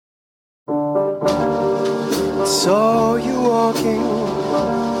Saw you walking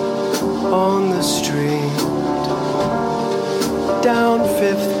on the street down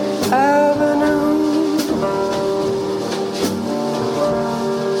Fifth Avenue.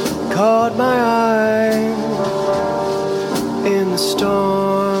 Caught my eye in the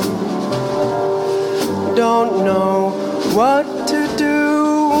storm. Don't know what to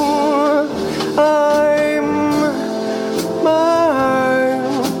do. I'm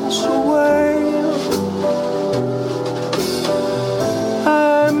miles away.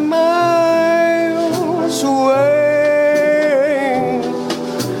 I'm miles away.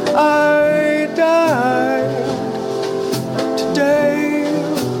 I died today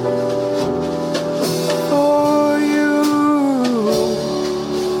for you.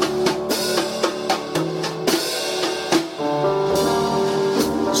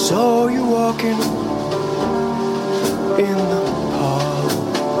 Saw you walking in the park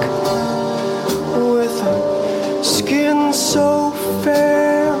with a skin so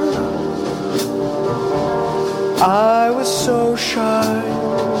fair. I was so shy,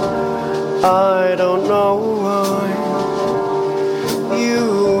 I don't know why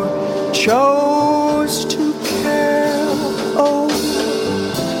you chose to care. Oh,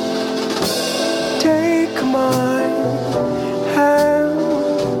 take my hand,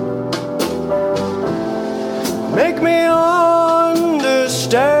 make me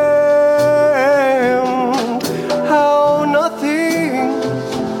understand how nothing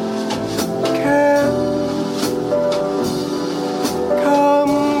can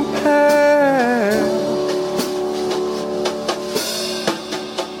compare.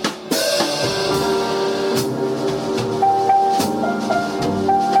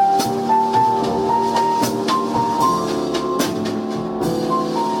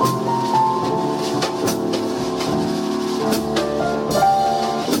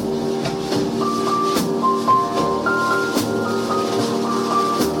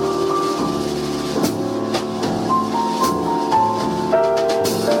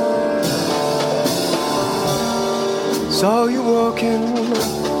 Saw you walking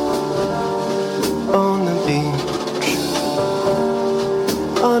on the beach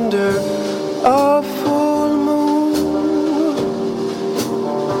under a full moon.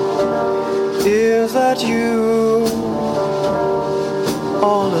 Is that you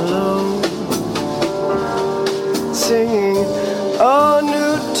all alone?